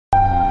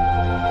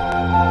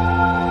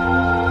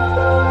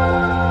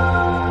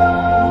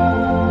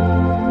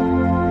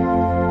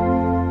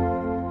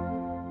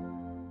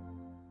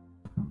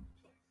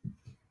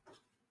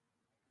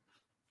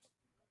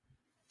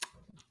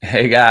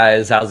Hey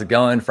guys, how's it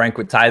going? Frank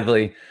with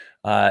Tithely.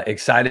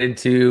 Excited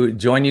to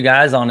join you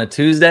guys on a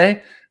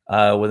Tuesday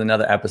with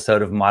another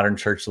episode of Modern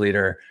Church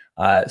Leader.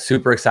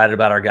 Super excited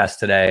about our guest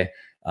today,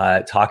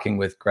 talking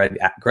with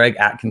Greg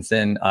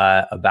Atkinson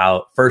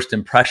about first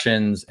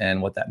impressions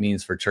and what that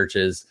means for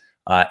churches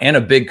and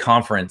a big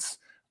conference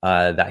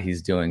that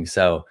he's doing.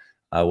 So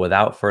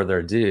without further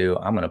ado,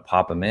 I'm going to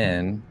pop him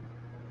in.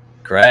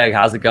 Greg,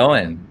 how's it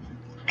going?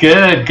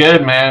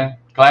 Good, man.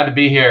 Glad to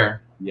be here.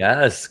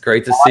 Yes,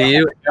 great to see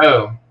you.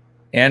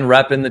 And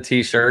repping the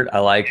t-shirt. I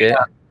like it.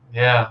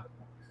 Yeah.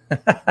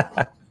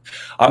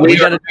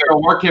 We are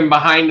working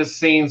behind the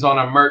scenes on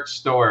a merch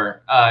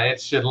store.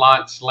 It should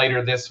launch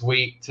later this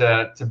week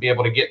to be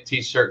able to get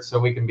t-shirts so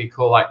we can be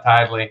cool like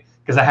Tithely,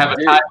 because I have a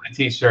Tithely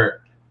t-shirt.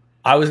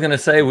 I was going to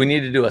say we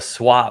need to do a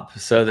swap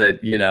so that,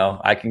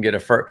 I can get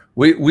a first.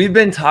 We've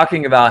been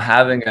talking about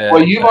having a.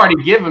 Well, you've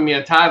already given me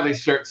a Tithely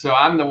shirt, so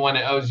I'm the one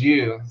that owes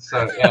you.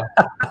 So, yeah.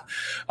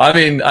 I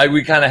mean,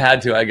 we kind of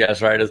had to, I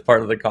guess, right, as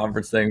part of the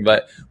conference thing.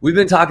 But we've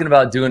been talking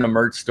about doing a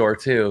merch store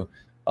too.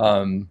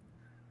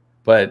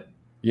 But,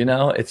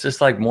 it's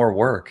just like more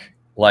work.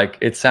 Like,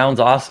 it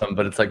sounds awesome,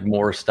 but it's like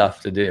more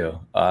stuff to do.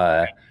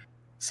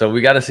 So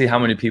we got to see how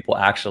many people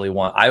actually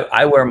want.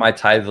 I wear my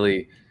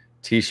Tithely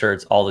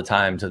t-shirts all the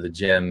time to the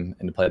gym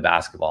and to play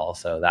basketball.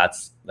 So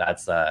that's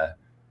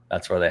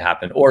where they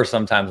happen, or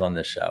sometimes on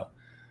this show.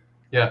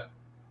 Yeah.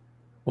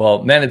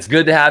 Well, man, it's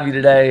good to have you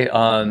today.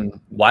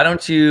 Why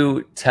don't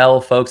you tell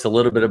folks a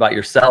little bit about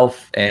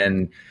yourself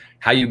and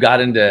how you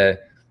got into,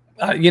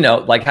 how you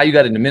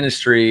got into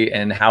ministry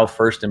and how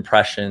first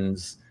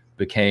impressions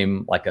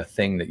became like a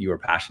thing that you were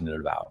passionate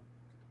about?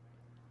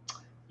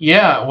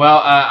 Yeah,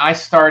 well, I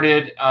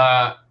started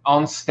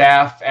on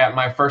staff at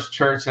my first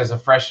church as a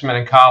freshman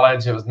in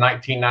college. It was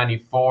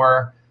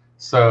 1994,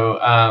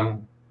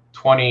 so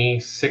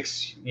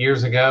 26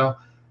 years ago.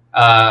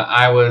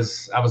 I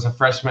was a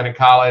freshman in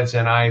college,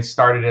 and I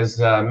started as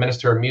a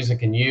minister of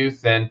music and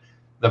youth. And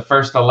the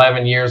first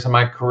 11 years of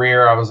my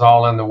career, I was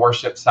all in the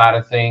worship side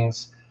of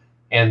things,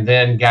 and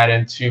then got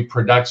into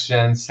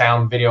production,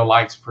 sound, video,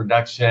 lights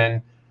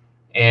production.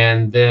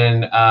 And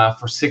then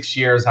for 6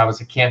 years, I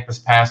was a campus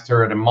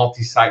pastor at a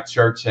multi-site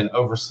church and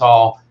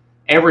oversaw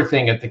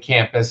everything at the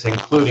campus,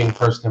 including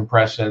first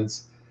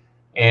impressions,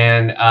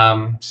 and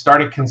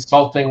started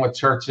consulting with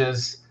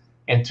churches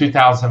in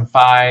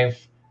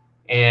 2005.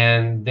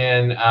 And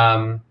then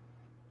a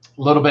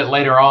little bit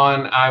later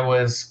on, I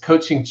was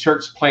coaching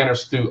church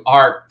planners through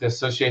ARC, the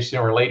Association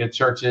of Related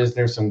Churches.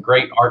 There's some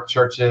great ARC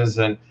churches,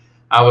 and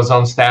I was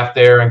on staff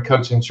there and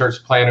coaching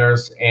church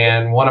planners.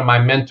 And one of my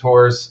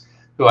mentors,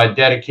 who I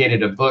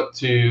dedicated a book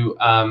to,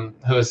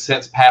 who has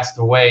since passed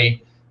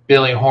away,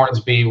 Billy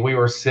Hornsby, we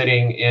were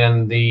sitting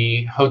in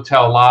the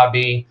hotel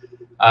lobby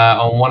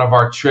on one of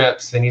our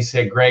trips, and he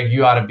said, "Greg,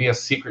 you ought to be a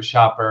secret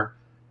shopper."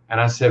 And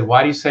I said,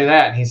 "Why do you say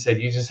that?" And he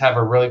said, "You just have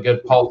a really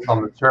good pulse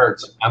on the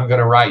church. I'm going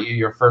to write you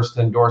your first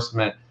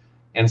endorsement."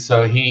 And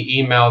so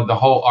he emailed the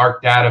whole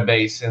ARC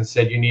database and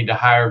said, "You need to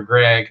hire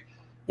Greg."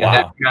 Wow. And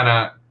that kind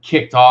of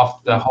kicked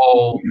off the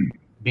whole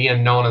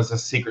being known as a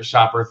secret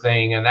shopper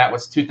thing. And that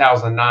was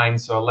 2009,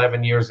 so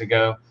 11 years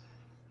ago.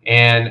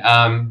 And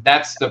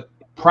that's the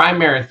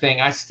primary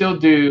thing. I still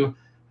do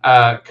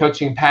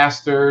coaching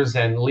pastors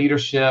and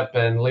leadership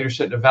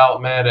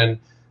development and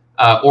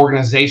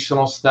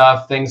organizational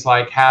stuff, things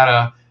like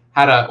how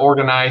to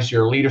organize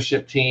your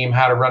leadership team,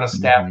 how to run a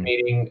staff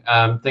meeting,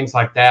 things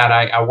like that.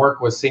 I work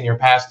with senior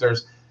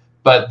pastors,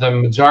 but the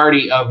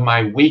majority of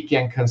my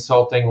weekend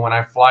consulting, when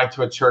I fly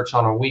to a church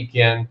on a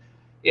weekend,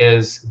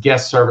 is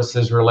guest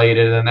services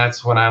related. And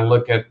that's when I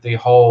look at the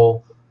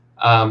whole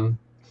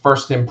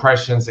first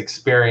impressions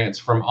experience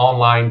from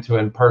online to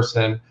in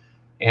person.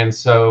 And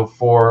so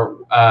for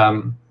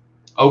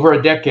over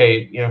a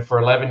decade, for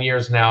 11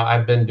 years now,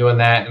 I've been doing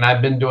that. And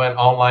I've been doing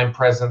online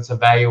presence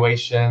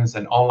evaluations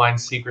and online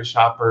secret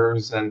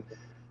shoppers, and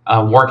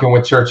working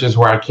with churches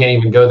where I can't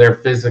even go there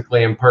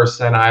physically in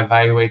person. I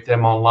evaluate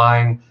them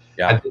online.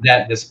 Yeah. I did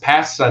that this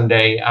past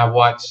Sunday. I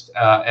watched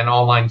an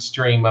online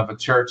stream of a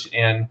church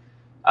in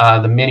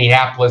the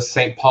Minneapolis,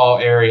 St. Paul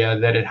area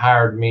that had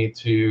hired me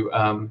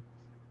to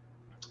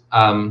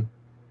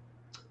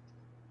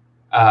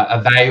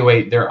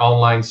evaluate their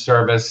online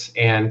service,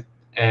 and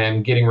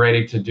getting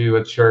ready to do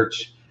a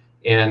church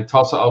in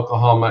Tulsa,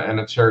 Oklahoma,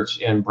 and a church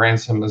in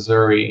Branson,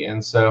 Missouri.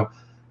 And so,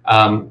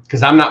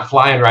 because I'm not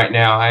flying right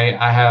now,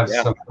 I have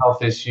some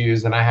health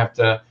issues and I have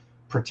to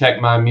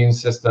protect my immune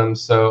system.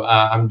 So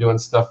I'm doing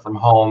stuff from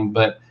home.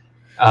 But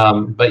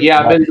yeah,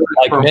 I've been doing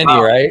like many,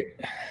 right?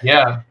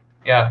 Yeah.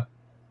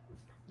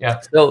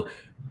 So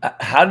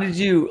how did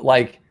you,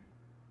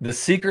 the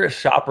secret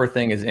shopper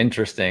thing is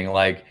interesting.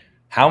 Like,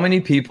 how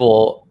many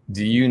people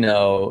do you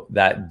know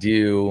that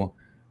do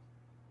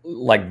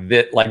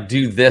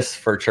do this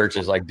for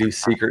churches, like do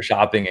secret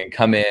shopping and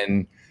come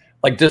in?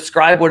 Like,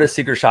 describe what a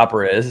secret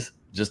shopper is,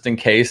 just in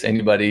case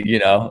anybody,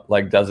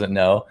 doesn't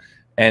know.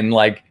 And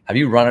have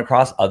you run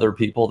across other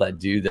people that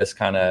do this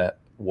kind of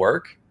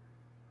work?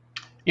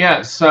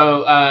 Yeah,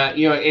 so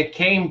it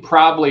came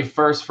probably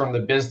first from the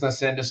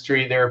business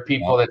industry. There are Yeah.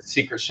 people that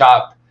secret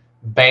shop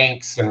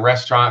banks and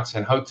restaurants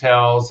and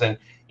hotels and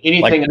Like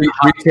anything in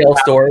retail the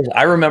stores.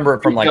 I remember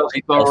it from like retail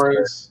retail stores,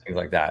 stores. things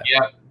like that.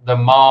 Yeah, the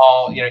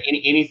mall.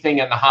 Anything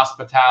in the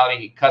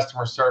hospitality,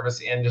 customer service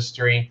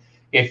industry.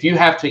 If you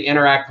have to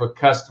interact with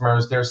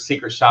customers, there's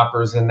secret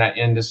shoppers in that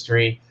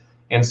industry,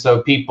 and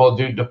so people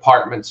do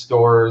department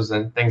stores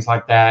and things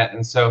like that.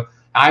 And so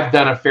I've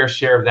done a fair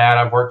share of that.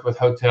 I've worked with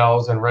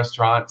hotels and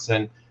restaurants,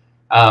 and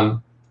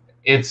um,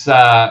 it's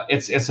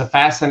a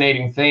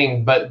fascinating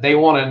thing. But they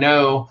want to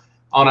know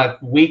on a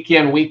week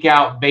in, week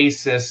out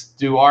basis,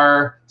 do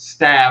our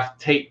staff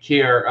take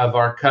care of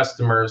our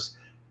customers?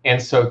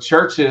 And so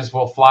churches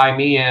will fly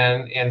me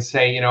in and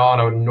say, on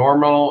a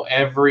normal,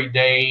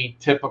 everyday,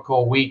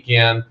 typical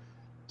weekend,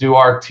 do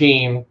our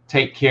team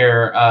take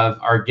care of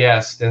our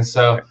guests? And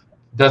so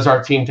does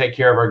our team take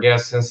care of our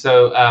guests? And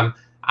so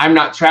I'm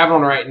not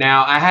traveling right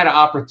now. I had an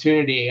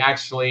opportunity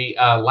actually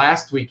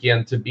last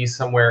weekend to be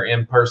somewhere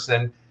in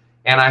person.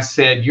 And I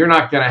said, you're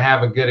not going to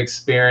have a good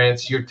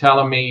experience. You're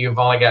telling me you've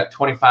only got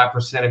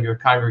 25% of your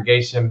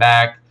congregation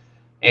back.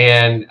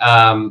 And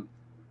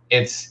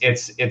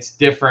it's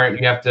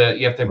different. You have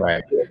to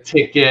Right. get a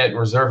ticket,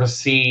 reserve a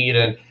seat.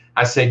 And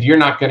I said, you're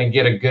not going to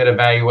get a good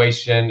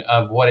evaluation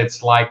of what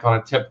it's like on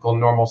a typical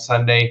normal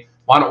Sunday.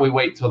 Why don't we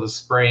wait till the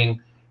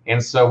spring?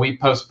 And so we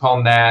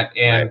postponed that.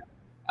 And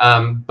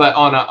but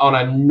on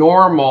a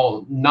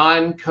normal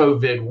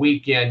non-COVID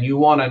weekend, you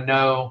want to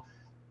know,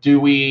 do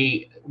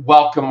we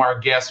welcome our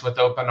guests with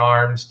open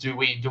arms? Do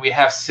we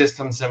have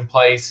systems in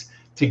place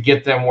to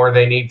get them where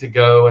they need to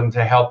go and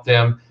to help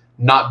them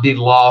not be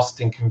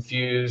lost and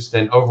confused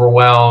and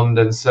overwhelmed?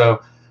 And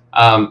so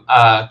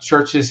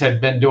churches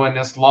had been doing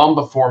this long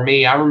before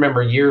me. I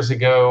remember years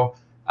ago,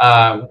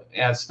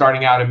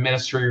 starting out in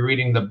ministry,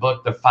 reading the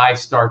book, The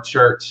 5-Star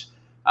Church,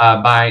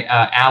 by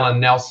Alan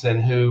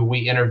Nelson, who we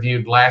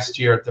interviewed last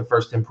year at the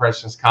First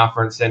Impressions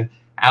Conference. And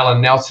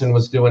Alan Nelson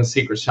was doing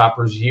secret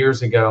shoppers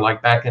years ago,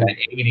 like back in the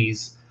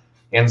 80s.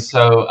 And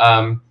so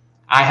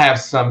I have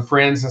some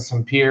friends and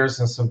some peers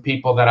and some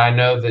people that I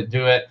know that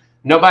do it.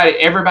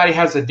 Everybody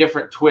has a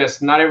different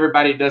twist. Not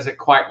everybody does it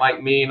quite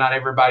like me. Not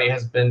everybody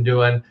has been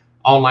doing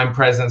online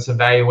presence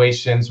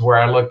evaluations where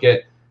I look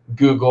at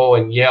Google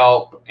and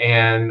Yelp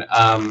and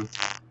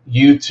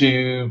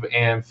YouTube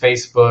and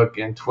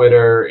Facebook and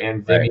Twitter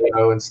and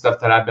Vimeo and stuff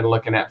that I've been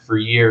looking at for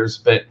years.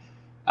 But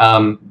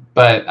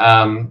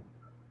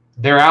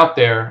they're out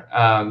there.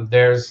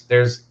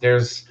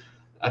 There's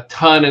a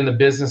ton in the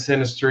business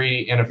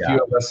industry and a few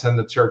of us in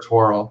the church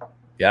world.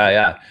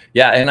 Yeah.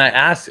 And I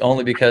ask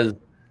only because,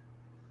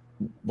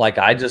 like,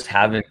 I just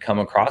haven't come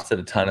across it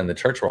a ton in the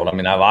church world. I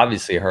mean, I've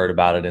obviously heard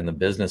about it in the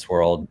business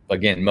world.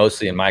 Again,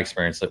 mostly in my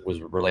experience, it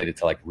was related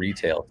to like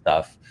retail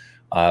stuff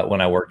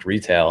when I worked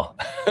retail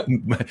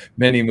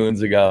many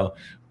moons ago.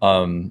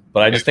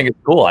 But I just think it's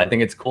cool. I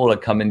think it's cool to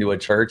come into a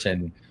church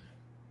and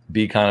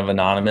be kind of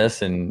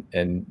anonymous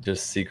and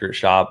just secret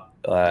shop,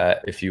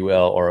 if you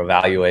will, or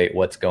evaluate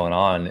what's going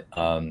on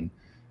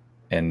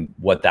and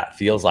what that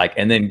feels like.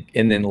 And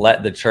then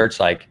let the church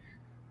like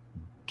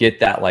get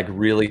that like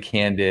really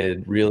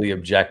candid, really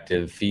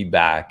objective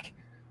feedback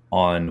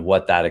on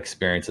what that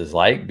experience is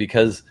like,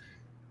 because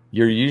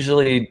you're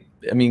usually,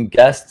 I mean,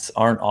 guests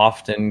aren't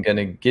often going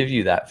to give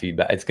you that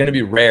feedback. It's going to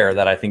be rare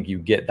that I think you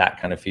get that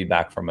kind of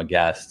feedback from a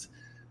guest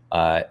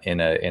in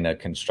a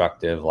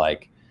constructive,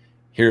 like,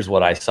 here's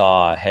what I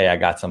saw. Hey, I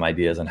got some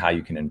ideas on how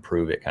you can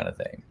improve it, kind of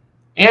thing.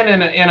 And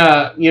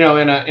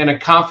in a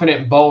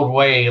confident, bold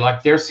way.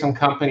 Like, there's some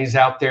companies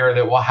out there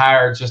that will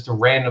hire just a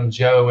random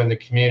Joe in the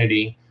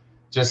community,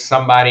 just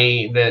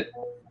somebody that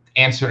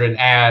answered an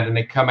ad, and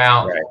they come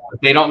out. Right.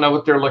 They don't know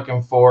what they're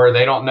looking for.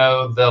 They don't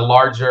know the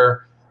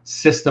larger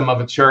system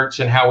of a church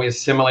and how we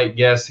assimilate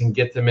guests and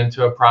get them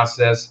into a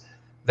process.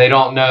 They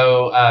don't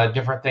know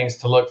different things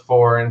to look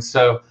for, and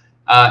so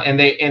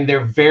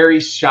they're very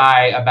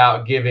shy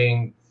about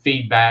giving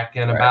feedback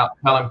and about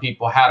telling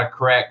people how to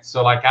correct.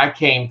 So, like, I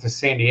came to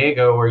San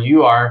Diego, where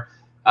you are,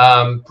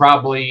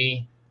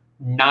 probably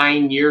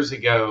 9 years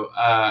ago,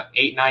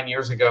 8-9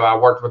 years ago. I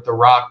worked with The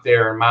Rock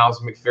there and Miles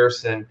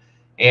McPherson,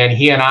 and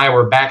he and I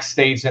were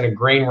backstage in a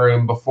green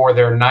room before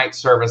their night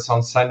service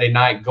on Sunday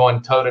night,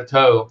 going toe to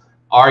toe,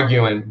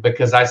 arguing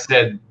because I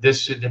said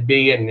this shouldn't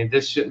be and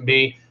this shouldn't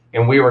be,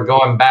 and we were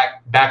going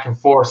back and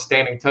forth,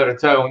 standing toe to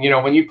toe.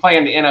 And when you play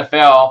in the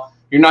NFL,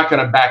 you're not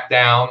going to back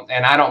down,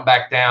 and I don't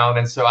back down.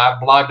 And so I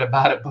blogged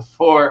about it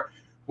before,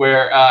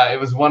 where it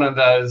was one of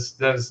those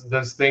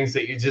things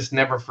that you just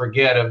never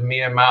forget, of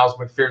me and Miles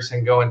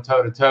McPherson going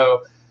toe to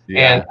toe.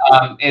 And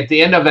at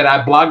the end of it,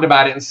 I blogged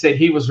about it and said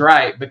he was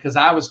right, because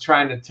I was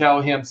trying to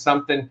tell him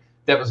something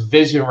that was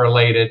vision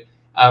related.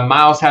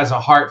 Miles has a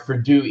heart for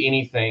do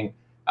anything,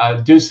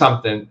 do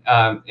something.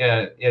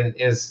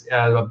 Is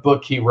a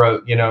book he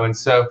wrote, and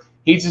so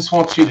he just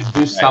wants you to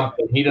do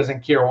something. He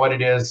doesn't care what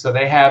it is. So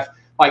they have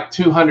like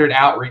 200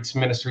 outreach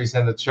ministries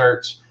in the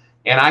church.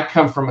 And I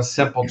come from a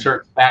simple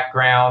church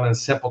background and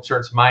simple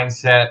church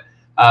mindset,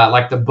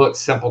 like the book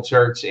Simple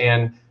Church.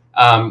 And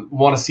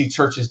want to see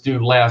churches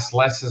do less.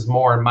 Less is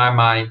more in my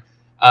mind.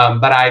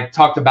 But I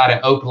talked about it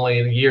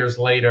openly years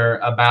later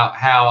about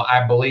how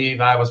I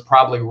believe I was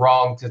probably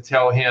wrong to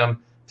tell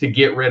him to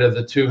get rid of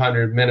the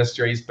 200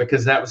 ministries,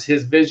 because that was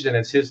his vision.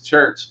 It's his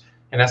church,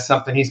 and that's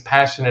something he's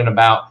passionate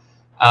about.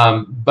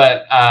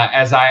 But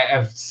as I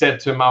have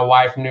said to my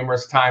wife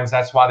numerous times,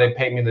 that's why they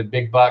pay me the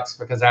big bucks,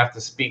 because I have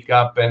to speak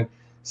up and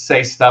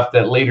say stuff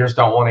that leaders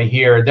don't want to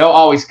hear. They'll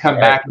always come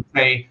back and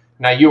say,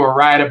 now you were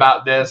right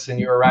about this and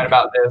you were right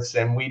about this,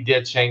 and we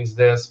did change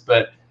this,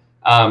 but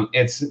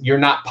you're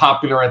not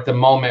popular at the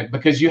moment,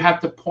 because you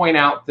have to point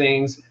out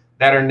things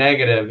that are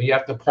negative. You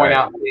have to point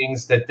out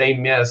things that they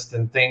missed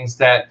and things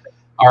that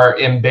are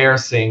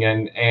embarrassing,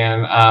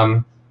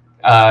 and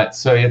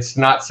so it's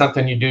not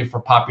something you do for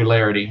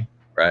popularity.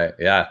 Right.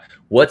 Yeah.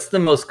 What's the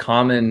most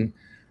common,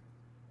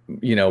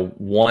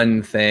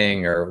 one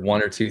thing or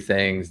one or two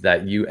things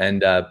that you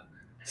end up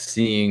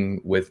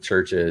seeing with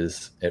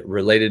churches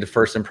related to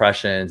first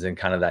impressions and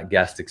kind of that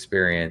guest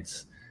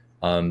experience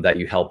that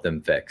you help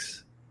them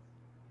fix?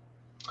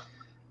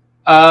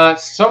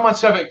 So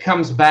much of it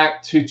comes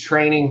back to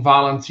training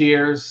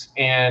volunteers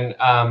and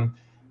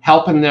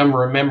helping them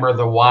remember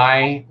the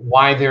why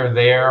they're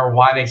there,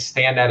 why they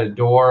stand at a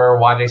door,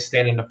 why they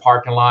stand in the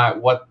parking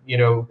lot.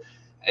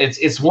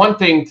 It's one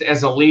thing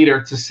as a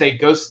leader to say,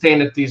 go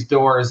stand at these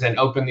doors and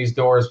open these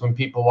doors when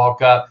people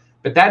walk up.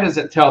 But that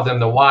doesn't tell them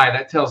the why.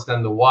 That tells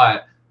them the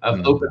what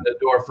of open the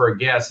door for a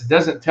guest. It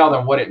doesn't tell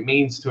them what it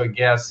means to a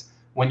guest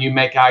when you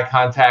make eye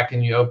contact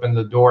and you open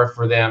the door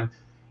for them.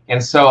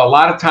 And so a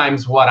lot of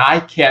times what I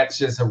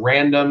catch is a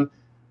random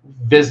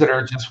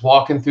visitor just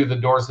walking through the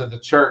doors of the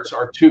church,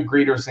 or two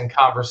greeters in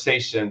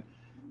conversation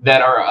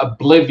that are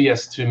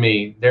oblivious to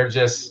me. They're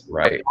just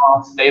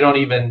lost. They don't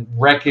even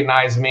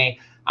recognize me.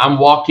 I'm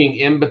walking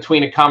in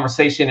between a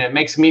conversation, and it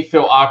makes me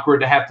feel awkward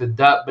to have to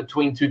duck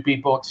between two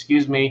people,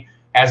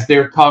 as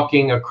they're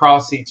talking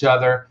across each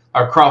other,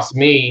 across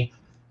me,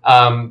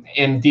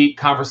 in deep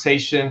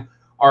conversation,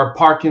 or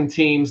parking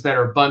teams that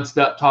are bunched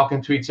up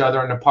talking to each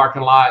other in the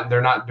parking lot, and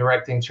they're not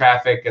directing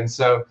traffic. And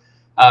so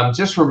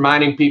just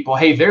reminding people,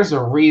 hey, there's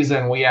a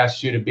reason we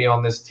asked you to be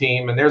on this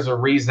team, and there's a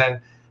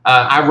reason.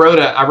 I wrote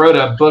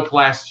a book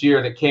last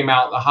year that came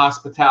out, the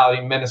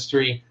Hospitality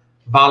Ministry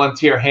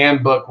Volunteer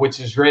Handbook, which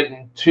is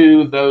written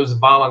to those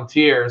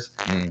volunteers.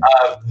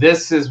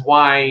 This is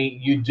why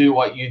you do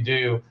what you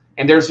do.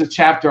 And there's a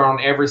chapter on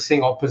every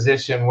single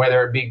position,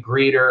 whether it be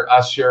greeter,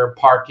 usher,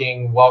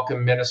 parking,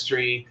 welcome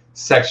ministry,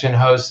 section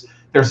host.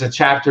 There's a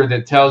chapter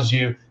that tells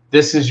you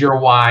this is your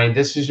why,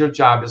 this is your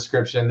job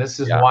description, this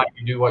is why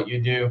you do what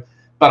you do.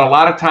 But a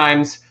lot of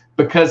times,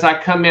 because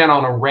I come in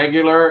on a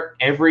regular,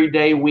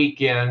 everyday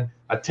weekend,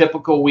 a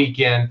typical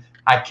weekend,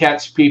 I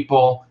catch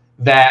people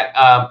that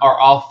are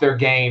off their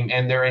game,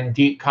 and they're in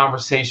deep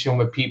conversation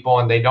with people,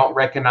 and they don't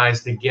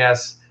recognize the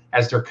guests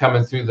as they're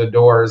coming through the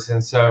doors.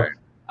 And so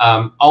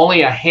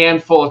only a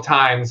handful of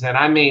times, and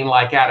I mean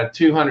like out of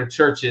 200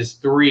 churches,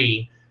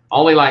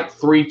 only like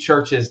 3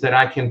 churches that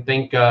I can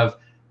think of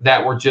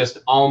that were just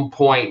on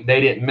point. They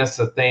didn't miss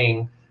a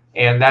thing.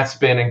 And that's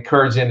been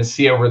encouraging to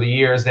see over the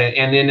years.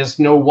 And then it's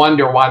no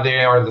wonder why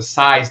they are the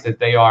size that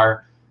they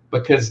are,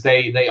 because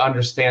they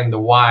understand the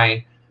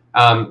why.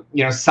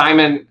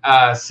 Simon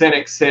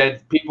Sinek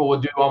said people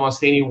will do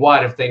almost any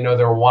what if they know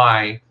their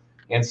why.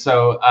 And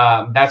so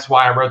that's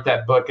why I wrote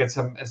that book.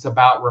 It's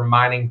about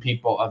reminding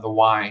people of the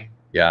why.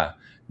 Yeah.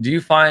 Do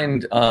you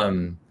find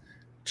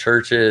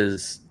church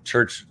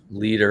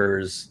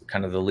leaders,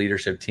 kind of the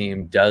leadership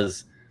team,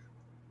 does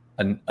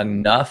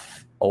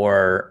enough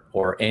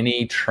or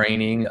any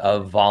training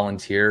of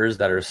volunteers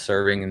that are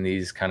serving in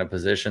these kind of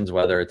positions,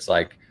 whether it's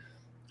like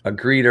a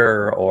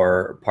greeter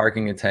or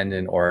parking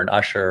attendant or an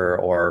usher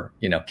or,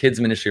 kids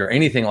ministry or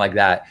anything like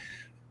that?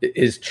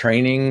 Is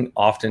training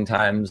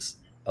oftentimes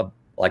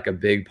a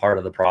big part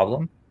of the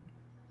problem?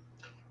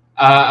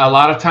 A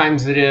lot of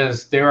times it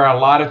is. There are a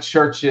lot of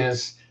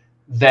churches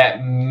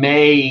that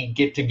may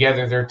get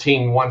together their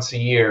team once a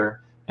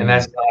year, and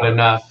that's not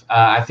enough.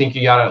 I think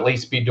you got to at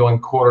least be doing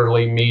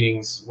quarterly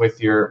meetings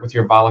with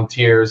your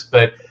volunteers.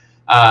 But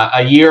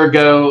a year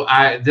ago,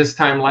 this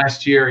time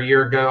last year, a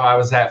year ago, I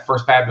was at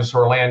First Baptist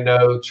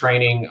Orlando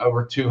training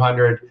over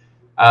 200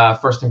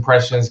 First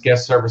Impressions,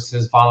 guest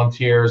services,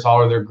 volunteers,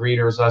 all of their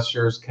greeters,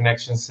 ushers,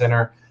 connection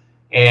center.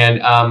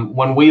 And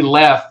when we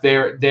left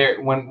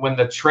when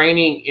the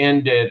training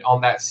ended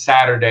on that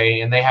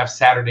Saturday, and they have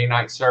Saturday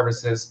night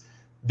services,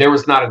 there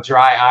was not a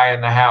dry eye in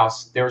the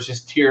house. There was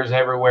just tears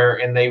everywhere,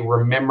 and they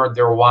remembered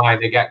their why.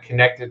 They got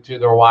connected to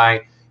their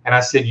why. And I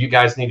said, you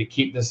guys need to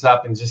keep this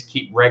up and just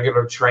keep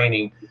regular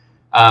training.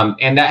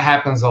 And that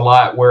happens a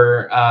lot,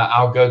 where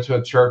I'll go to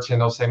a church and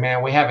they'll say,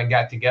 man, we haven't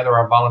got together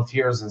our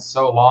volunteers in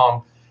so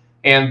long.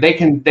 And they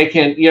can,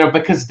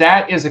 because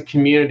that is a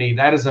community,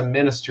 that is a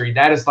ministry,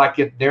 that is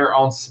like their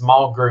own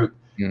small group.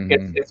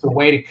 It's a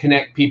way to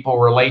connect people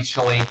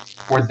relationally,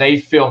 where they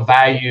feel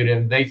valued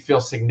and they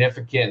feel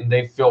significant and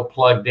they feel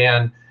plugged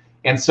in.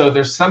 And so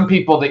there's some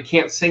people that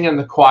can't sing in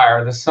the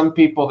choir. There's some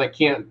people that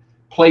can't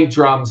play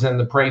drums in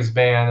the praise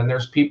band. And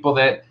there's people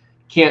that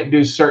can't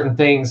do certain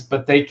things,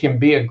 but they can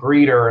be a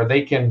greeter, or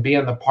they can be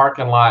in the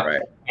parking lot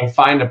and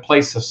find a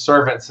place of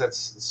service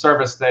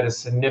that is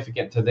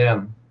significant to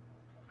them.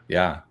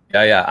 Yeah.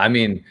 I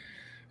mean,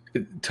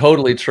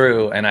 totally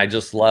true. And I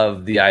just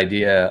love the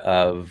idea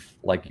of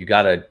like, you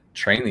got to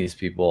train these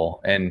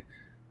people. And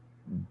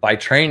by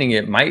training,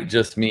 it might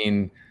just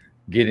mean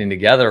getting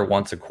together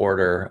once a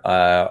quarter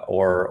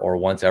or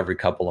once every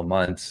couple of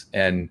months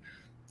and,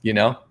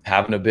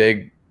 having a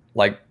big,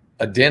 like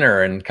a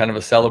dinner and kind of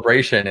a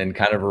celebration and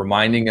kind of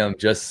reminding them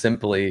just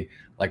simply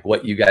like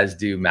what you guys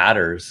do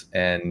matters.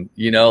 And,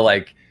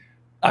 like,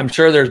 I'm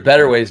sure there's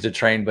better ways to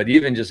train, but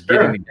even just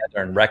getting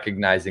together and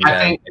recognizing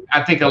I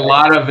think a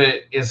lot of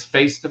it is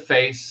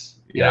face-to-face,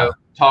 you know,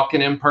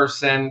 talking in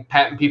person,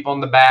 patting people on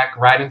the back,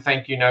 writing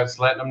thank you notes,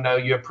 letting them know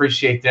you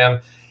appreciate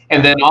them.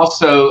 And then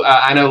also,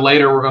 I know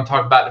later we're going to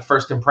talk about the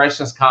First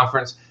Impressions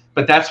Conference,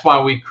 but that's why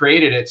we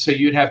created it. So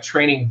you'd have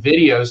training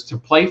videos to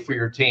play for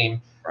your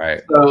team.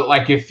 Right. So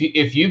like if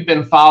you've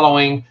been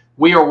following,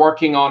 we are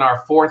working on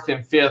our 4th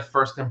and 5th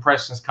First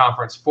Impressions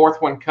Conference, 4th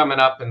one coming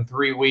up in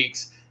 3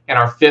 weeks, and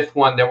our 5th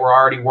one that we're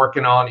already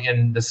working on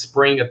in the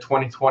spring of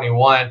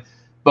 2021.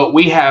 But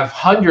we have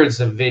hundreds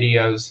of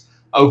videos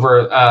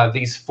over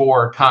these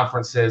 4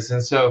 conferences.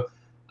 And so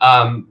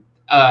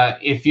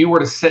if you were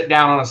to sit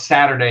down on a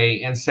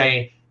Saturday and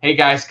say, hey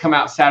guys, come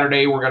out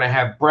Saturday, we're going to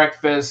have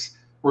breakfast,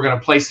 we're going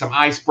to play some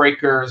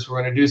icebreakers, we're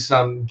going to do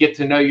some get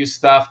to know you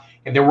stuff,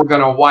 and then we're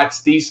going to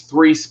watch these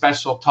 3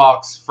 special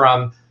talks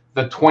from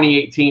the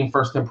 2018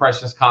 First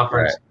Impressions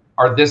Conference,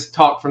 or this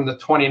talk from the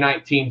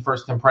 2019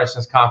 First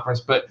Impressions Conference.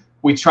 But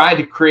we tried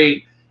to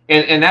create,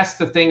 and that's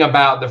the thing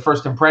about the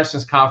First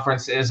Impressions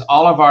Conference, is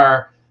all of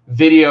our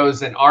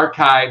videos and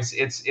archives,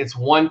 it's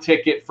one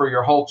ticket for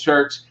your whole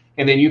church,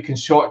 and then you can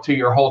show it to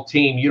your whole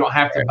team. You don't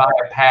have to buy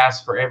a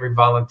pass for every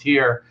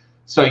volunteer.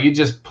 So you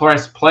just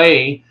press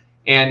play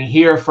and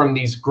hear from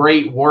these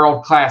great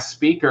world-class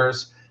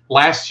speakers.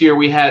 Last year,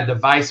 we had the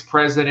vice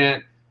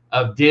president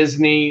of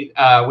Disney.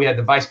 We had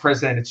the vice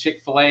president of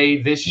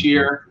Chick-fil-A. This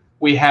year,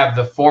 we have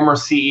the former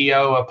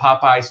CEO of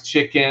Popeye's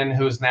Chicken,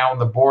 who's now on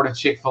the board of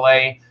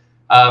Chick-fil-A.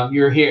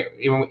 You're here,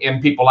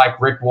 and people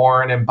like Rick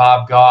Warren and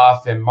Bob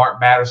Goff and Mark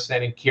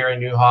Batterson and Carey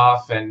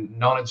Nieuwhof and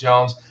Nona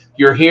Jones.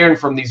 You're hearing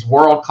from these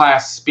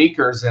world-class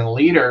speakers and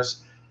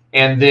leaders.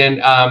 And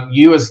then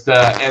you as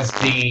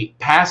the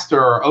pastor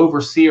or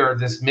overseer of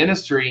this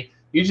ministry,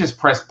 you just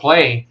press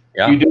play.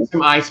 Yeah. You do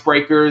some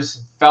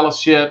icebreakers,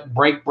 fellowship,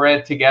 break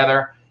bread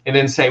together, and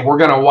then say, we're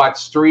going to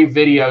watch 3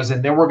 videos,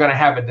 and then we're going to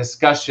have a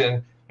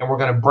discussion, and we're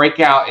going to break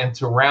out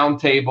into round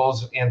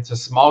tables, into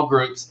small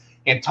groups,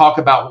 and talk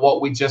about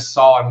what we just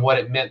saw and what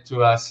it meant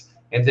to us,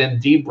 and then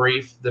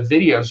debrief the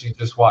videos you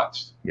just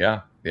watched.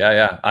 Yeah.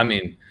 I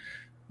mean,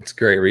 it's a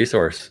great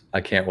resource.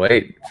 I can't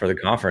wait for the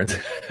conference.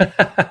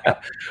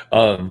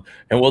 And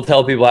we'll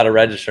tell people how to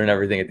register and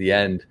everything at the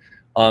end.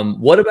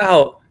 What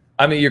about,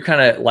 I mean, you're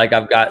kind of like,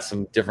 I've got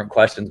some different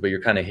questions, but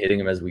you're kind of hitting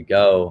them as we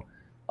go.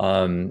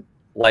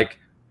 Like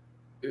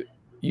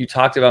you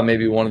talked about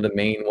maybe one of the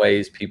main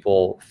ways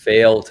people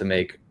fail to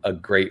make a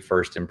great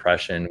first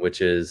impression,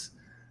 which is,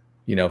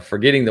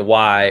 forgetting the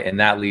why. And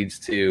that leads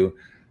to,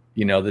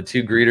 the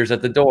 2 greeters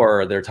at the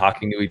door, they're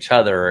talking to each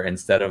other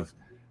instead of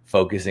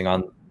focusing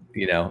on,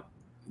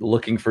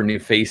 looking for new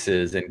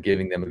faces and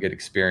giving them a good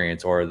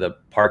experience, or the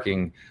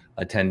parking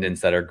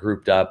attendants that are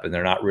grouped up and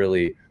they're not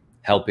really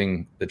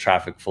helping the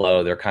traffic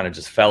flow. They're kind of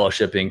just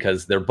fellowshipping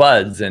because they're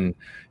buds and,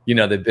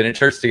 they've been in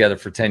church together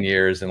for 10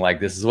 years and like,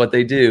 this is what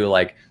they do.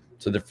 Like,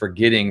 so they're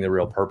forgetting the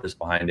real purpose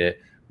behind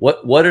it.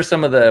 What are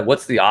some of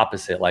what's the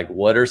opposite? Like,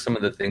 what are some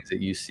of the things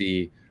that you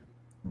see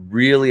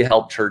really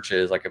help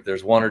churches? Like if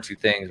there's 1 or 2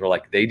 things where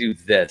like they do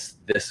this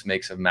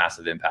makes a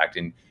massive impact.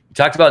 And you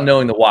talked about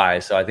knowing the why.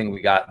 So I think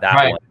we got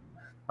that one.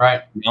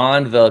 Right.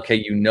 Beyond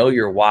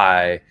your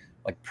why,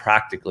 like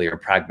practically or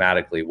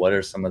pragmatically, what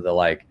are some of the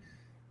like,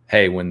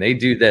 hey, when they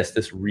do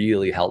this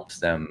really helps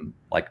them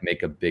like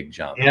make a big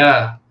jump?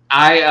 Yeah.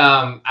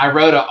 I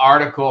wrote an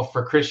article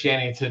for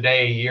Christianity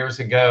Today years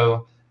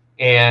ago,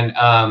 and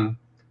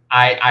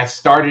I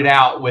started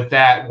out with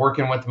that,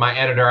 working with my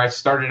editor. I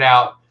started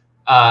out,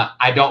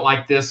 I don't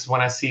like this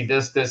when I see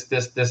this,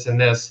 and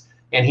this.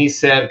 And he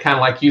said, kind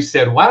of like you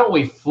said, why don't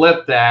we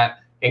flip that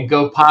and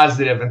go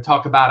positive and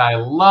talk about, I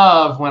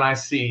love when I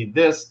see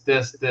this,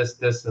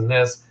 and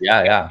this.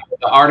 Yeah.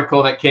 The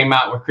article that came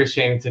out with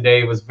Christianity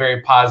Today was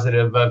very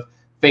positive of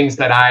things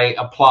that I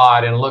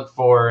applaud and look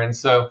for. And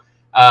so,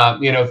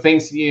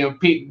 things,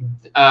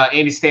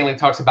 Andy Stanley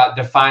talks about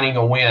defining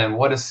a win.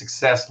 What does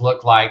success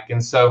look like?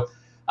 And so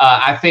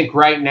I think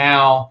right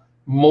now,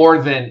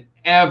 more than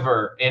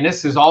ever, and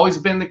this has always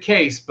been the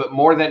case, but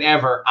more than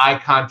ever, eye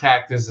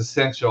contact is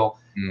essential.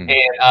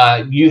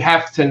 And you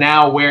have to,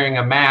 now wearing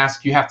a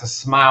mask, you have to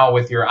smile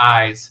with your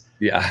eyes.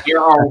 Yeah. There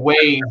are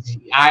ways.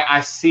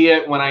 I see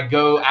it when I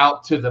go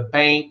out to the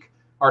bank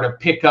or to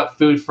pick up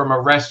food from a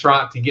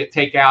restaurant to get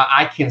takeout.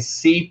 I can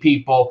see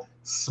people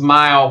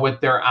smile with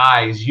their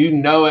eyes. You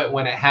know it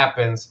when it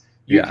happens.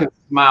 You can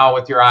smile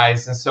with your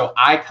eyes. And so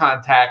eye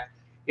contact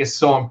is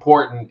so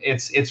important.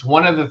 It's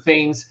one of the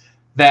things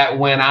that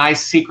when I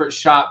secret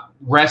shop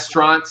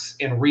restaurants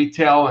and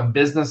retail and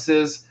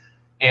businesses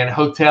and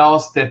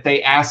hotels, that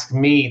they ask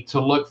me to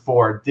look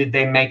for. Did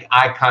they make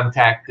eye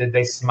contact? Did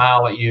they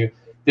smile at you?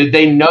 Did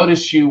they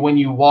notice you when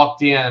you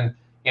walked in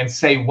and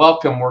say,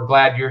 welcome, we're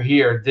glad you're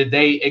here? Did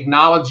they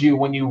acknowledge you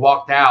when you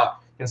walked out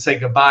and say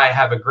goodbye,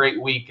 have a great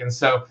week? And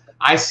so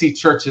I see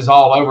churches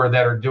all over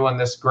that are doing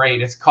this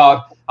great. It's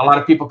called, a lot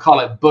of people call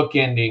it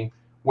bookending,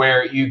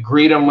 where you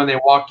greet them when they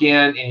walk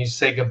in and you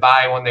say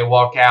goodbye when they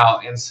walk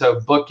out. And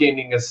so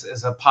bookending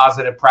is a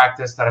positive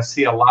practice that I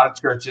see a lot of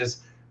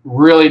churches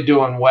really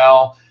doing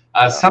well.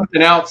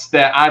 Something else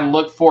that I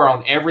look for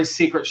on every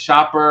secret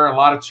shopper, a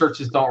lot of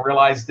churches don't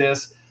realize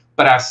this,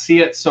 but I see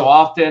it so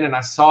often, and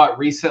I saw it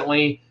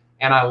recently,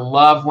 and I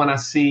love when I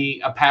see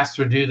a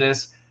pastor do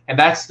this, and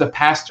that's the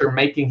pastor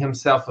making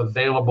himself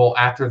available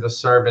after the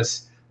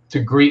service to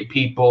greet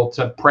people,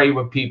 to pray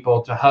with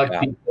people, to hug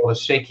people, to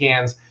shake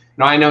hands.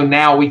 Now, I know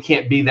now we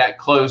can't be that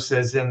close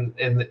as in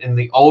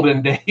the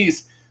olden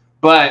days,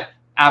 but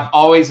I've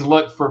always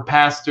looked for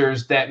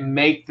pastors that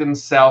make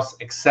themselves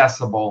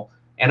accessible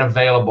and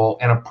available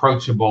and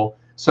approachable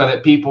so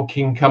that people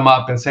can come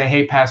up and say,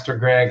 hey, Pastor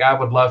Greg, I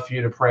would love for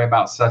you to pray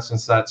about such and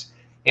such.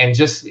 And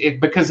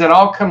because it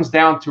all comes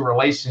down to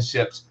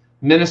relationships.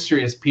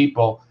 Ministry is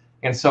people.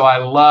 And so I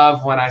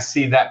love when I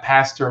see that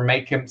pastor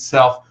make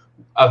himself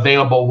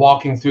available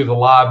walking through the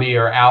lobby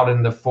or out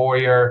in the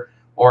foyer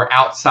or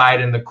outside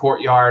in the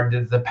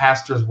courtyard. The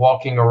pastor's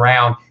walking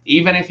around.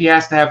 Even if he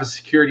has to have a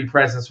security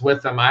presence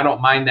with him, I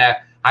don't mind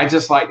that. I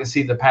just like to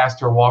see the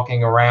pastor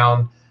walking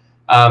around.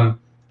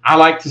 I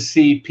like to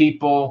see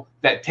people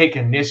that take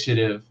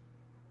initiative,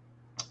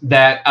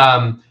 that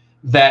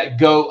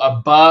go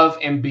above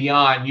and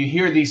beyond. You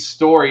hear these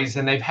stories,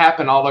 and they've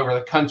happened all over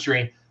the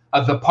country,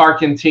 of the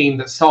parking team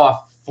that saw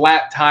a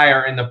flat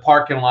tire in the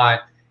parking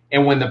lot,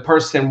 and when the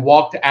person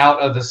walked out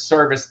of the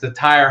service, the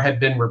tire had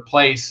been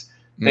replaced.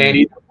 They had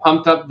either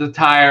pumped up the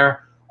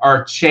tire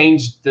or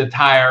changed the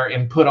tire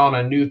and put on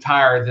a new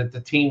tire that the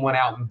team went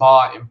out and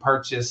bought and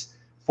purchased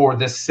for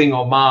this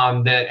single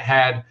mom that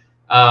had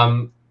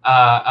a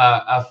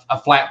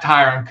flat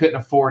tire and couldn't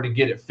afford to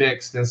get it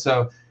fixed. And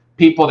so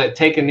people that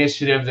take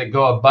initiative, that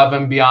go above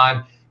and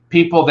beyond,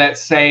 people that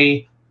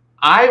say,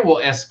 I will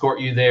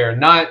escort you there,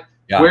 not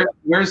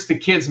where's the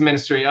kids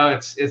ministry? Oh,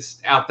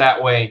 it's out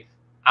that way.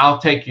 I'll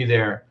take you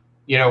there.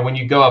 You know, when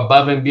you go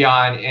above and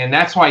beyond, and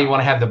that's why you want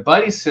to have the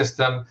buddy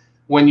system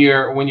when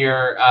you're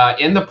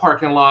in the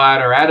parking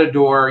lot or at a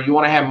door. You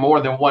want to have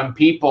more than one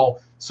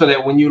people so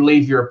that when you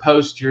leave your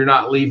post, you're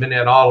not leaving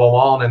it all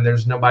alone and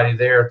there's nobody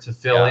there to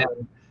fill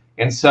in.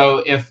 And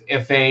so if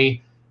and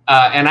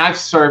I've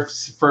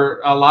served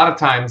for a lot of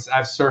times,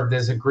 I've served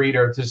as a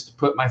greeter just to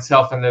put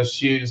myself in those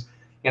shoes.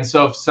 And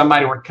so if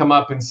somebody would come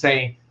up and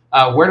say,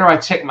 where do I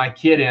check my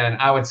kid in?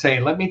 I would say,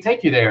 let me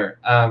take you there.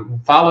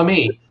 Follow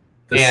me.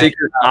 The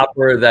secret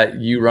shopper that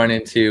you run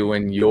into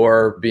when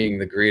you're being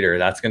the greeter,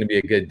 that's going to be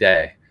a good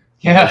day.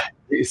 Yeah.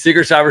 The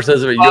secret shopper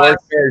says about your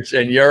church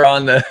and you're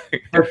on the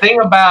the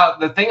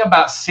thing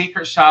about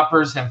secret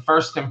shoppers and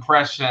first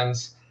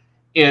impressions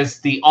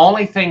is the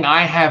only thing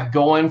I have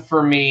going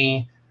for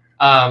me,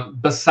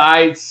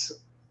 besides,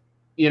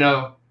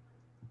 the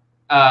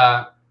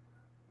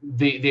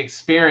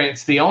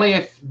experience,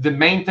 the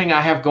main thing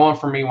I have going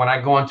for me when I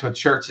go into a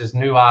church is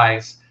new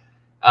eyes.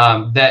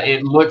 That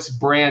it looks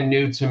brand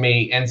new to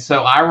me. And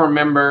so I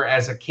remember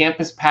as a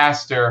campus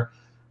pastor,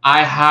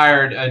 I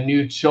hired a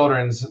new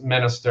children's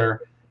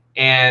minister,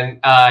 and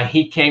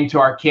he came to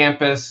our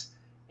campus,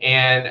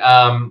 and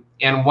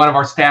in one of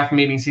our staff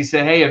meetings, he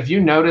said, hey, have you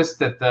noticed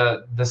that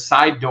the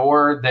side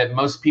door that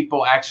most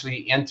people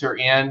actually enter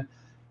in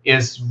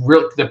is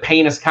real? The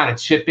paint is kind of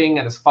chipping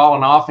and it's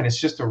falling off, and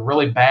it's just a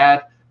really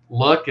bad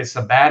look. It's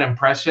a bad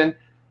impression.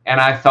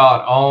 And I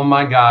thought, oh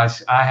my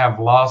gosh, I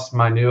have lost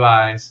my new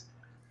eyes.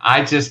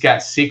 I just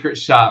got secret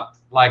shopped.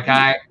 Like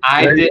I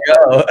didn't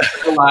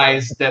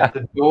realize that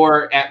the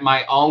door at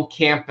my own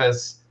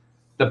campus,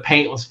 the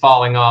paint was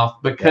falling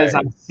off, because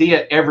I see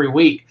it every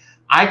week.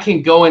 I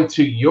can go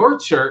into your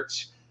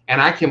church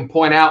and I can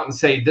point out and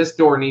say, this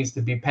door needs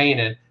to be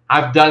painted.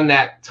 I've done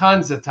that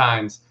tons of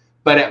times,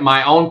 but at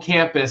my own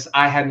campus,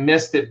 I had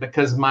missed it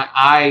because my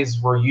eyes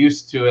were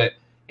used to it.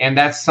 And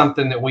that's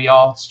something that we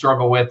all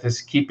struggle with,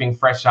 is keeping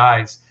fresh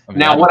eyes.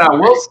 Now, what I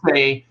will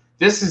say,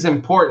 this is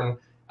important.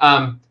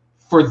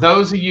 For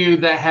those of you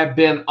that have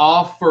been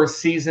off for a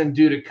season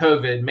due to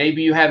COVID,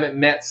 maybe you haven't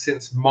met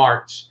since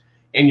March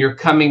and you're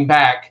coming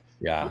back.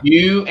 Yeah.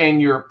 You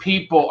and your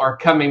people are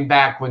coming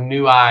back with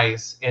new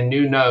eyes and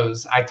new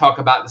nose. I talk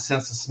about the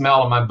sense of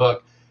smell in my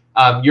book.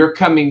 You're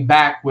coming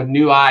back with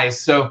new eyes.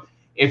 So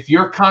if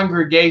your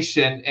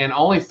congregation, and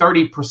only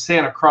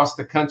 30% across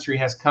the country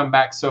has come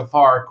back so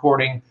far,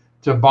 according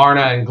to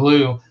Barna and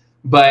Glue,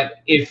 but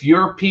if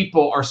your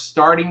people are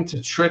starting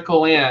to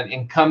trickle in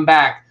and come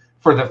back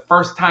for the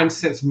first time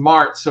since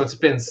March, so it's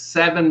been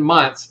 7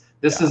 months.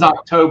 This is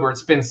October.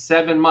 It's been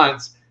 7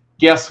 months.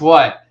 Guess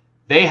what?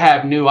 They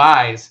have new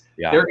eyes.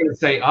 Yeah. They're going to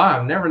say, oh,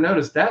 I've never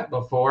noticed that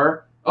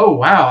before. oh,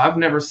 wow, I've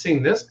never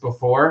seen this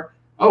before.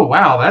 Oh,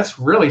 wow, that's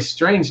really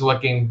strange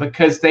looking,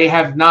 because they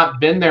have not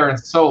been there in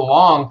so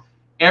long.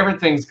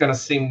 Everything's going to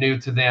seem new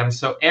to them.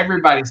 So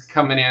everybody's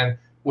coming in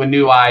with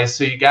new eyes.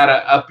 So you got to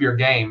up your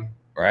game.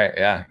 Right.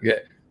 Yeah.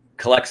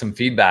 Collect some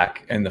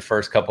feedback in the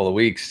first couple of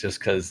weeks just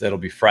because it'll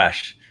be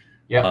fresh.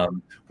 Yeah.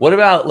 What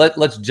about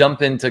let's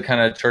jump into kind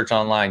of church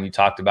online. You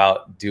talked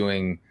about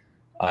doing,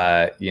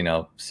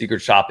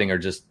 secret shopping or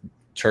just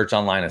church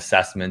online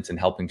assessments and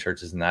helping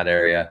churches in that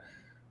area.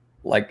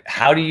 Like,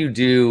 how do you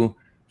do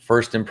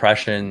first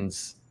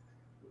impressions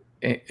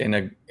in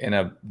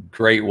a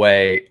great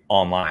way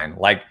online?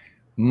 Like,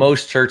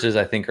 most churches,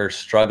 I think, are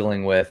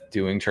struggling with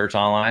doing church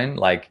online.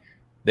 Like,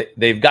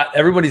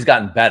 everybody's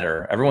gotten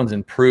better. Everyone's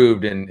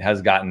improved and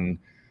has gotten,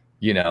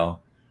 who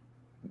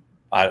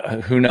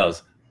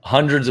knows,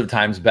 hundreds of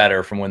times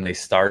better from when they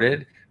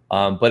started.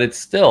 But it's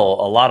still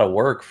a lot of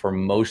work for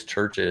most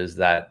churches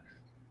that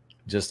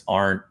just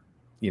aren't,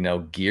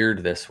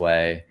 geared this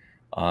way.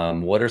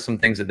 What are some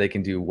things that they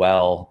can do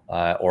well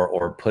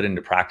or put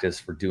into practice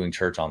for doing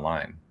church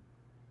online?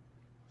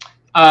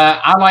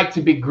 I like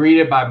to be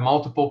greeted by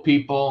multiple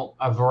people,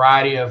 a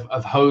variety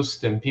of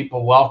hosts and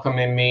people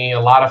welcoming me, a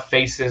lot of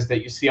faces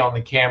that you see on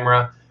the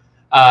camera.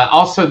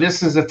 Also,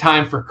 this is a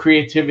time for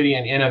creativity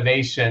and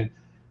innovation.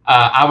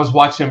 I was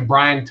watching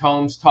Brian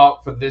Tomes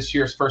talk for this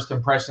year's First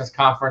Impressions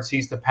Conference.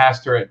 He's the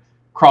pastor at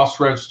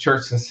Crossroads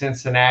Church in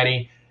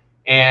Cincinnati.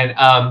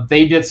 And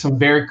they did some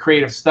very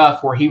creative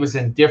stuff where he was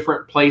in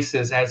different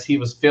places as he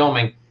was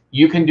filming.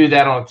 You can do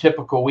that on a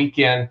typical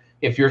weekend.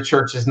 If your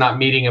church is not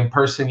meeting in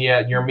person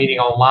yet and you're meeting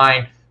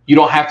online, you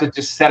don't have to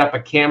just set up a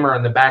camera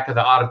in the back of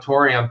the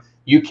auditorium.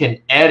 You can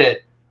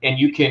edit and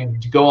you can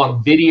go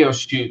on video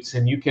shoots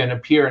and you can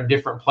appear in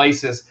different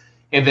places.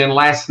 And then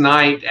last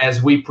night,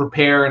 as we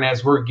prepare and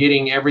as we're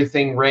getting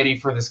everything ready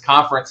for this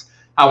conference,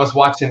 I was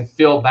watching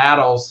Phil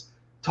Battles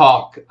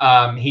talk.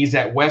 He's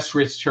at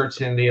Westridge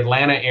Church in the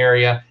Atlanta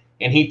area,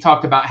 and he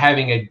talked about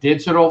having a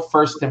digital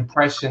first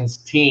impressions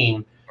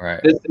team. Right.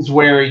 This is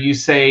where you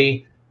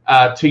say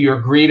to your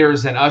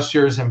greeters and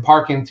ushers and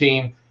parking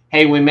team,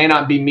 hey, we may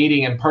not be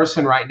meeting in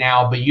person right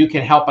now, but you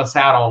can help us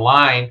out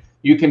online.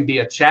 You can be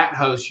a chat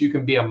host. You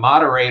can be a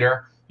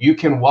moderator. You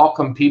can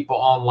welcome people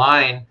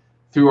online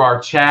through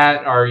our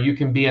chat, or you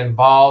can be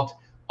involved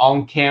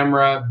on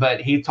camera.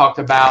 But he talked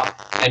about,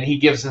 and he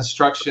gives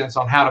instructions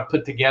on how to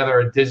put together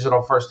a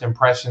digital first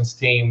impressions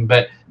team.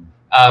 But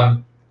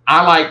I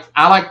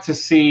like to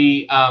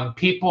see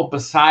people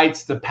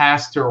besides the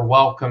pastor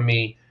welcome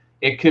me.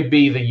 It could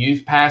be the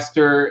youth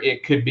pastor.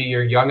 It could be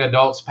your young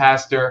adults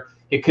pastor.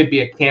 It could be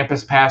a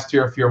campus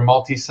pastor if you're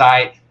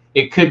multi-site.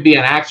 It could be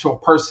an actual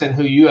person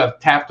who you have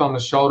tapped on the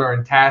shoulder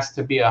and tasked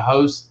to be a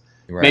host.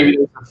 Right. Maybe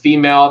there's a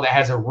female that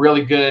has a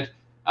really good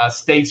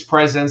stage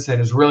presence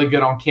and is really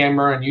good on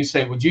camera. And you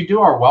say, would you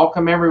do our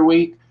welcome every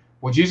week?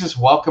 Would you just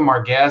welcome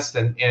our guests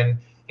and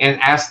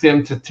ask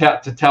them to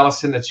tell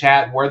us in the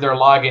chat where they're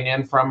logging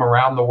in from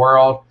around the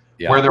world,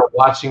 where they're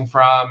watching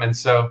from? And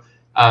so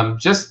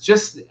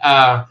just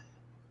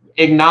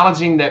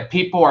acknowledging that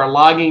people are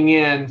logging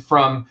in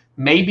from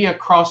maybe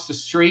across the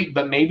street,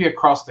 but maybe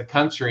across the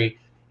country,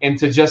 and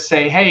to just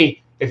say,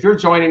 hey, if you're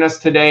joining us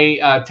today,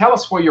 tell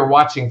us where you're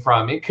watching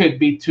from. It could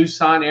be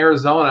Tucson,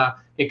 Arizona.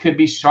 It could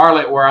be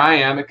Charlotte, where I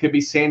am. It could be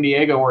San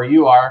Diego, where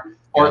you are,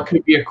 or it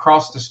could be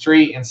across the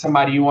street and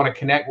somebody you want to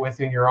connect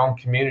with in your own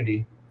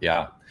community.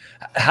 Yeah.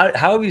 How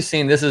have you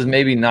seen, this is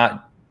maybe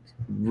not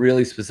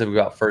really specific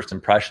about first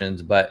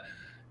impressions, but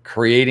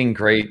creating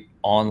great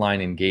online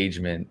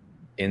engagement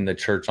in the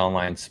church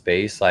online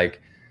space?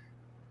 Like,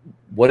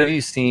 what have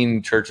you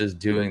seen churches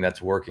doing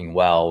that's working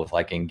well with,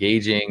 like,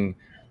 engaging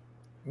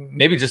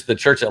maybe just the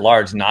church at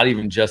large, not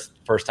even just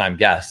first time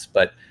guests,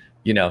 but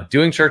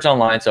doing church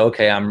online? So,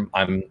 okay, I'm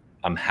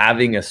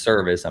having a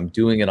service, I'm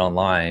doing it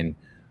online,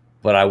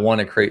 but I want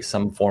to create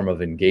some form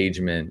of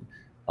engagement.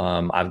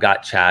 I've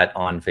got chat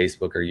on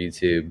Facebook or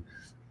YouTube,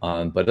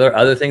 but there are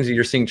other things that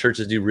you're seeing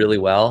churches do really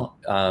well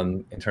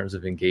in terms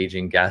of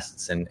engaging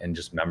guests and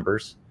just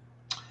members.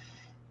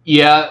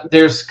 Yeah,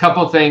 there's a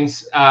couple of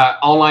things: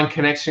 online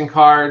connection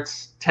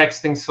cards,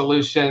 texting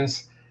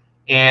solutions,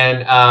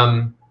 and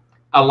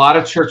a lot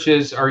of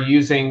churches are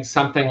using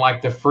something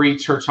like the free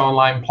church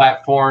online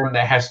platform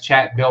that has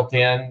chat built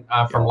in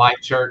from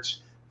Life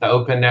Church, the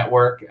open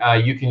network.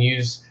 You can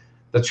use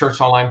the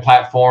church online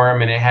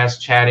platform, and it has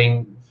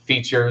chatting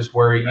features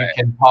where you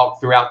can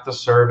talk throughout the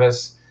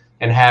service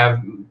and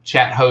have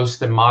chat hosts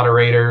and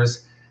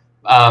moderators.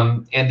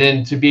 And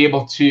then to be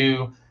able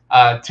to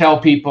tell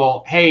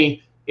people,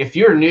 hey, if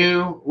you're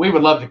new, we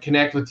would love to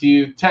connect with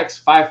you.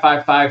 Text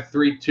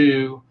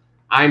 55532.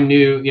 I'm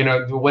new,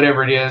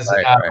 whatever it is.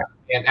 Right.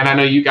 And I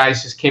know you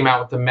guys just came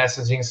out with the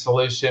messaging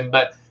solution,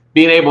 but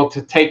being able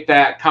to take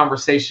that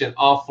conversation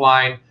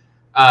offline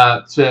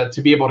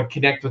to be able to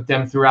connect with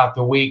them throughout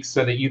the week,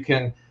 so that you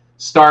can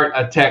start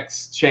a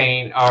text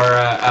chain or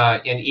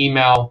an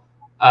email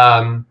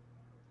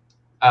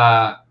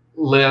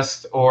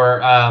list,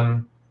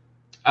 or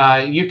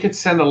you could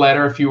send a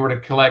letter if you were to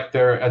collect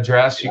their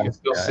address. You can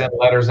still send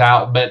letters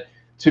out, but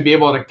to be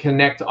able to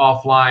connect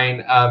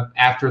offline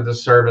after the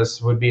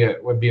service would be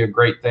a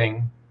great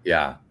thing.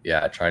 Yeah,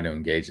 try to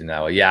engage in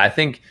that way. Yeah, I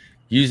think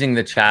using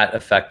the chat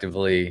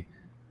effectively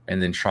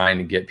and then trying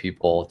to get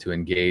people to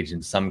engage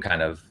in some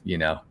kind of,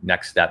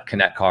 next step,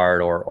 connect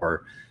card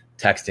or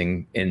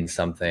texting in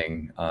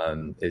something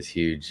is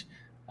huge.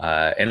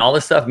 And all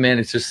this stuff, man,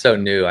 it's just so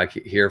new. I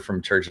hear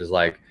from churches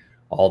like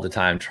all the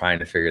time trying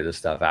to figure this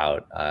stuff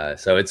out.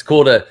 So it's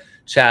cool to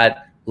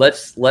chat.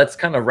 Let's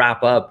kind of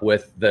wrap up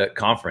with the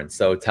conference.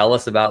 So tell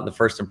us about the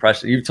first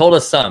impression. You've told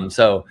us some,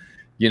 so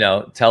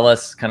tell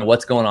us kind of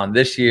what's going on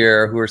this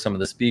year. Who are some of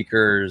the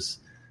speakers?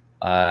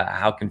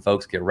 How can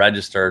folks get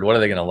registered? What are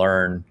they going to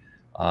learn?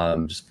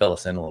 Just fill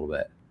us in a little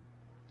bit.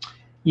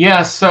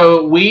 Yeah,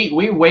 so we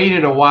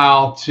waited a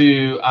while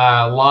to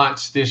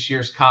launch this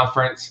year's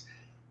conference,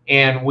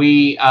 and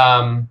we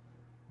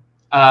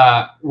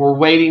were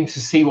waiting to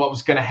see what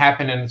was going to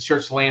happen in the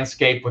church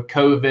landscape with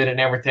COVID and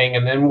everything.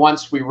 And then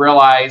once we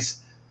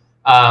realized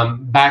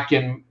back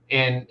in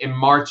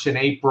March and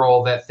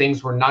April that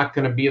things were not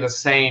going to be the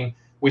same,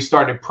 we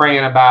started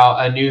praying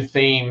about a new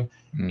theme.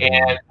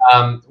 Mm-hmm.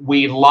 And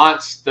we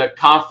launched the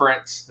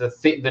conference,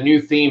 the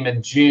new theme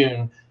in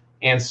June.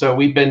 And so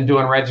we've been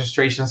doing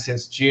registration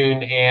since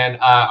June. And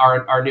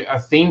our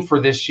theme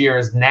for this year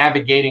is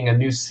navigating a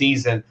new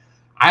season.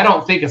 I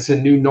don't think it's a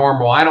new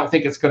normal. I don't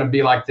think it's going to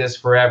be like this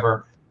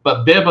forever.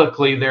 But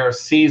biblically, there are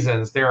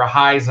seasons. There are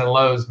highs and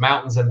lows,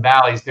 mountains and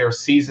valleys. There are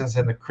seasons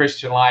in the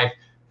Christian life.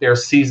 There are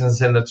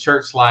seasons in the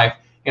church life.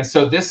 And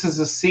so this is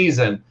a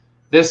season.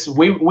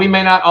 We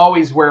may not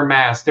always wear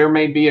masks. There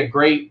may be a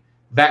great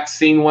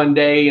vaccine one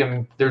day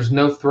and there's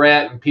no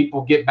threat and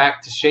people get back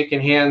to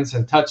shaking hands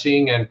and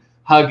touching and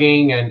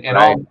hugging and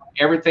right.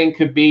 Everything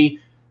could be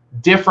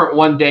different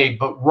one day.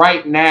 But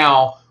right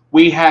now,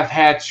 we have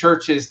had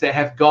churches that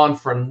have gone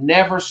from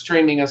never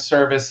streaming a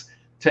service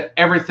to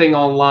everything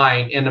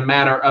online in a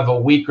matter of a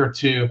week or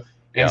two.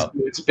 And so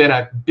it's been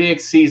a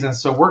big season.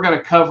 So we're going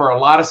to cover a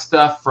lot of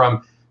stuff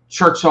from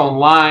church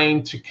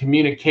online to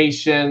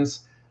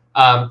communications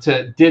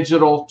to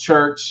digital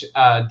church,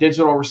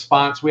 digital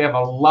response. We have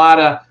a lot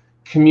of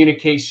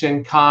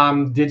communication,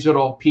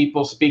 digital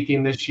people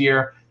speaking this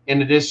year,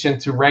 in addition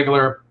to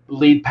regular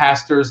lead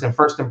pastors and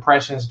first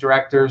impressions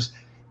directors,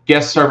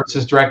 guest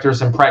services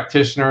directors and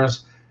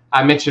practitioners.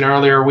 I mentioned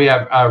earlier, we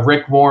have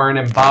Rick Warren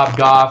and Bob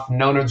Goff,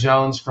 Nona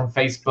Jones from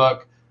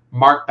Facebook,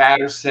 Mark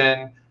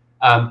Batterson,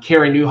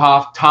 Carrie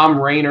Newhoff.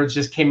 Tom Rainer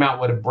just came out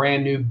with a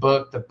brand new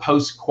book, The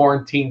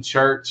Post-Quarantine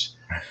Church.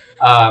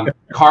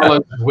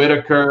 Carlos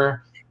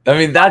Whitaker. I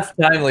mean, that's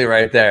timely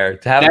right there.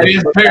 To have that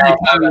is very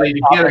timely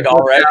to get it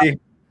already.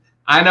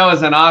 I know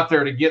as an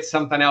author to get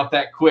something out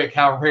that quick,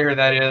 how rare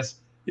that is.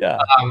 Yeah.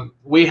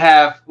 We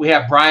have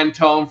Brian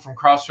Tome from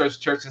Crossroads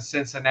Church in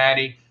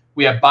Cincinnati.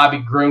 We have Bobby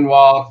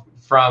Grunwald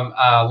from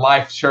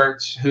Life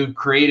Church, who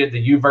created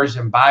the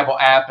YouVersion Bible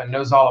app and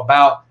knows all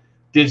about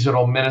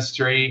digital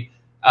ministry.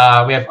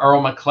 We have Earl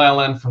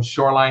McClellan from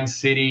Shoreline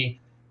City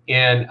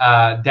in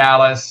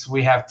Dallas.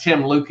 We have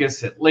Tim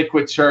Lucas at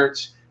Liquid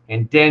Church,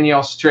 and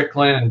Danielle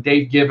Strickland and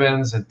Dave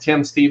Gibbons and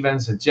Tim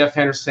Stevens and Jeff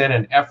Henderson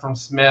and Ephraim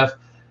Smith.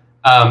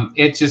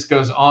 It just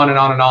goes on and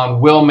on and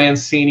on. Will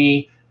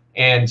Mancini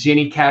and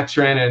Jenny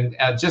Catron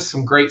and just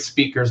some great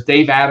speakers.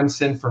 Dave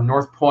Adamson from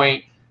North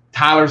Point,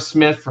 Tyler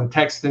Smith from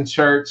Texton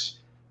Church,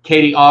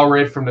 Katie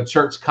Allred from the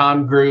Church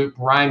Com Group,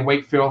 Ryan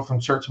Wakefield from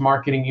Church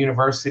Marketing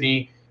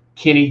University,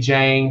 Kenny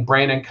Jang,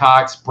 Brandon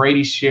Cox,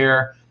 Brady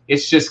Scher. It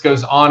just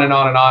goes on and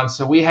on and on.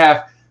 So we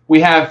have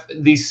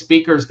these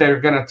speakers that are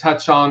going to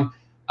touch on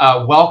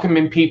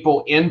welcoming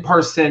people in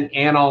person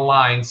and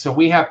online. So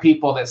we have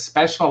people that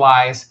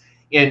specialize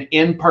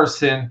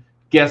in-person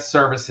guest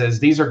services.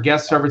 These are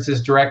guest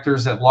services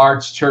directors at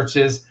large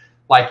churches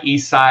like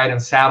Eastside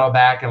and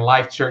Saddleback and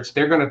Life Church.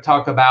 They're going to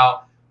talk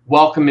about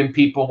welcoming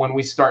people when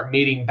we start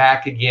meeting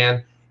back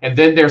again. And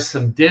then there's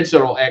some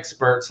digital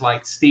experts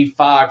like Steve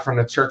Fogg from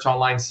the Church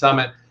Online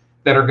Summit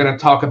that are going to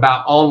talk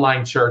about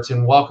online church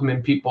and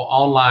welcoming people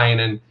online,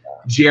 and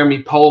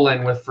Jeremy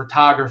Poland with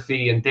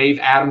photography and Dave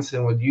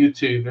Adamson with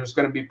YouTube. There's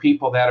going to be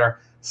people that are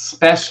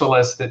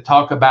specialists that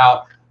talk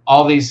about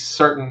all these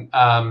certain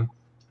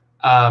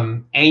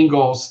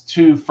angles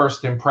to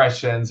first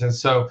impressions. And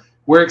so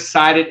we're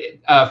excited.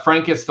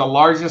 Frank, it's the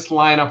largest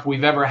lineup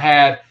we've ever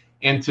had.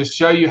 And to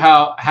show you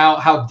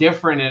how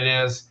different it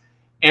is,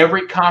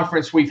 every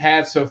conference we've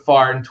had so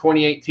far in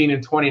 2018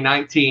 and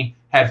 2019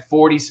 had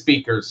 40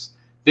 speakers.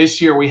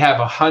 This year we have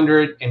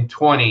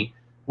 120.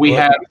 We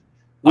have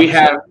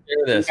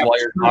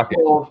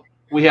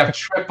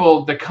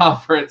tripled the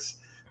conference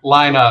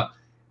lineup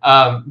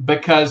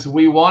because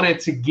we wanted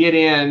to get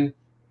in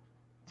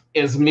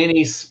as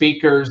many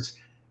speakers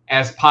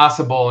as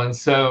possible. And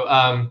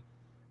so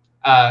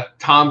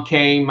Tom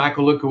Kane,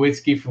 Michael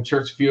Lukowitsky from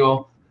Church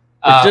Fuel.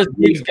 It just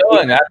keeps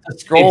going. I have to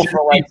scroll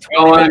for like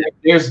 20 minutes.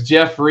 There's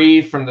Jeff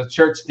Reed from the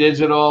Church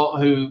Digital,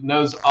 who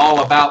knows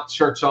all about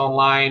church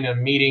online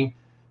and meeting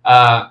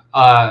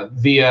via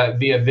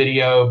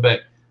video.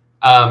 But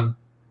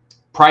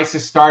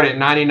prices start at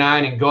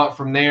 $99 and go up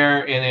from there.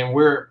 And then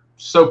we're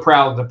so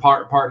proud to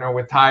partner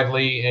with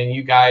Tithely, and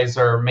you guys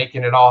are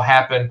making it all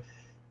happen.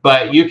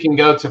 But you can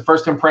go to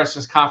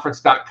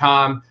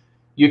firstimpressionsconference.com.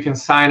 You can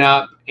sign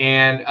up,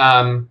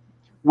 and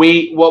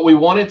what we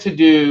wanted to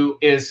do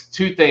is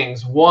two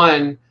things.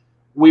 One,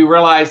 we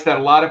realized that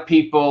a lot of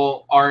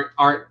people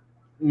aren't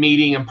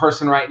meeting in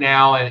person right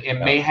now, and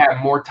may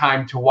have more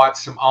time to watch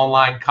some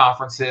online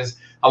conferences.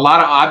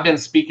 I've been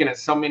speaking at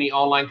so many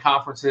online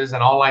conferences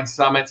and online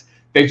summits.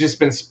 They've just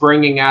been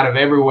springing out of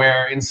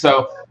everywhere, and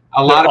so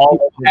a lot of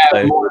people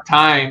have more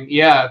time,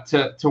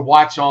 to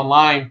watch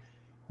online.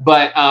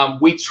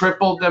 But we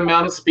tripled the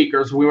amount of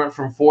speakers. We went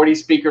from 40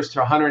 speakers to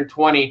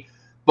 120,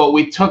 but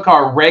we took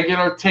our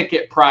regular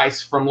ticket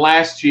price from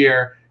last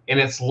year, and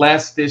it's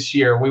less this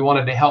year. We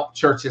wanted to help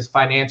churches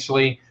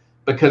financially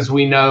because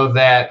we know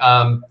that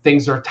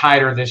things are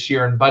tighter this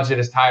year and budget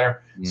is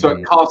tighter. Mm-hmm. So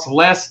it costs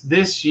less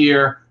this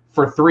year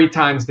for 3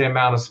 times the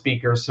amount of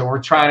speakers. So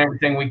we're trying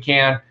everything we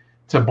can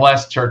to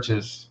bless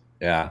churches.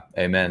 Yeah,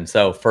 amen.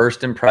 So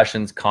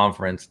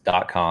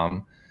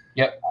firstimpressionsconference.com.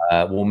 Yep.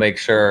 We'll make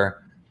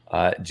sure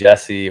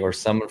Jesse or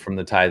someone from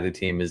the Tithely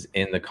team is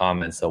in the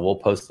comments. So we'll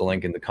post the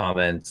link in the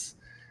comments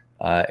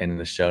and in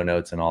the show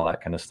notes and all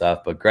that kind of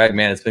stuff. But Greg,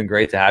 man, it's been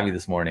great to have you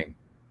this morning.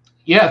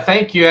 Yeah,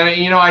 thank you.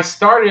 And, I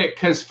started it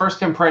because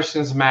first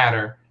impressions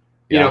matter.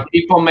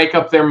 People make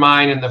up their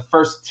mind in the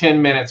first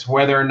 10 minutes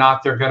whether or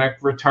not they're going to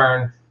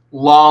return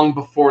long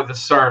before the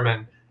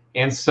sermon.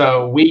 And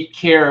so we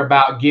care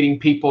about getting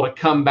people to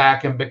come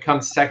back and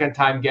become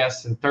second-time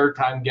guests and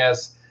third-time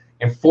guests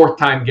and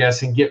fourth-time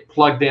guests and get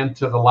plugged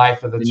into the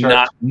life of the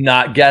church.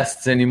 Not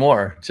guests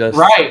anymore. Just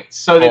right,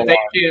 so that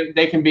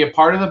they can be a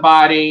part of the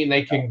body and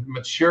they can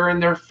mature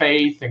in their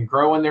faith and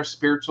grow in their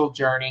spiritual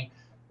journey.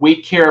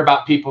 We care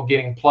about people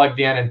getting plugged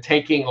in and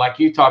taking, like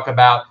you talk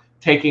about,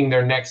 taking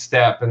their next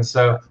step. And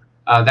so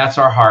that's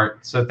our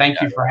heart. So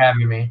thank you for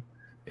having me.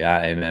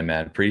 Yeah, amen,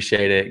 man.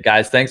 Appreciate it.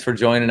 Guys, thanks for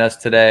joining us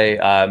today.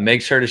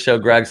 Make sure to show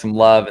Greg some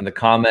love in the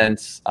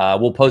comments.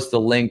 We'll post a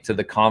link to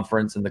the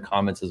conference in the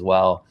comments as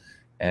well.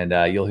 And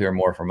you'll hear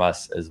more from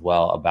us as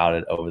well about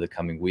it over the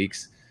coming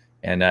weeks.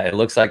 And it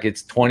looks like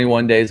it's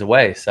 21 days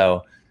away.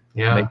 So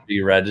make sure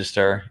you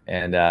register.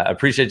 And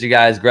appreciate you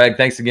guys. Greg,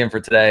 thanks again for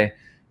today.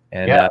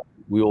 And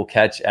we will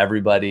catch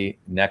everybody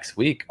next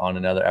week on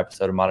another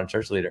episode of Modern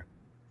Church Leader.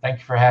 Thank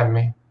you for having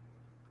me.